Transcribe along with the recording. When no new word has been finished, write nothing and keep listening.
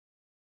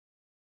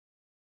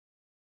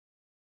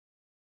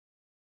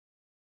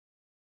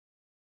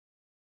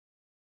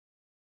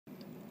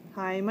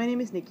Hi, my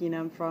name is Nikki and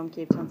I'm from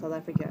Cape Town, South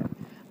Africa.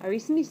 I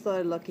recently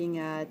started looking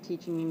at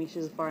teaching English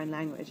as a foreign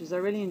language as I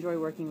really enjoy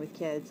working with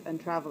kids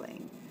and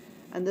traveling,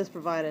 and this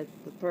provided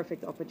the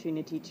perfect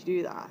opportunity to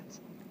do that.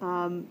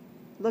 Um,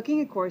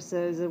 Looking at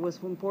courses, it was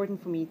important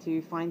for me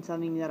to find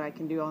something that I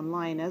can do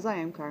online as I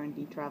am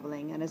currently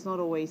traveling, and it's not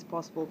always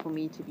possible for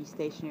me to be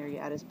stationary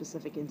at a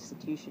specific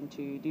institution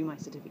to do my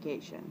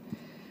certification.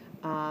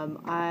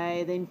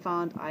 I then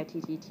found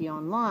ITTT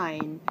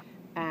online,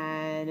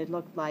 and it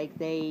looked like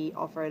they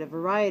offered a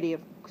variety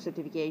of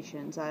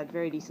certifications at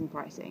very decent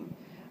pricing.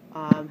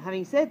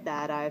 Having said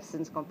that, I have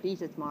since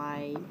completed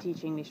my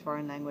Teaching English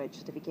Foreign Language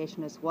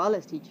certification as well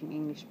as Teaching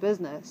English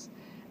Business,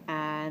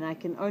 and I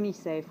can only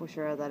say for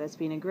sure that it's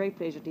been a great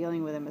pleasure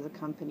dealing with them as a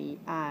company,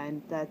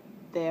 and that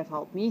they have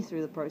helped me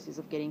through the process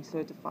of getting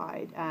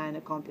certified and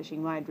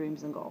accomplishing my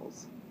dreams and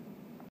goals.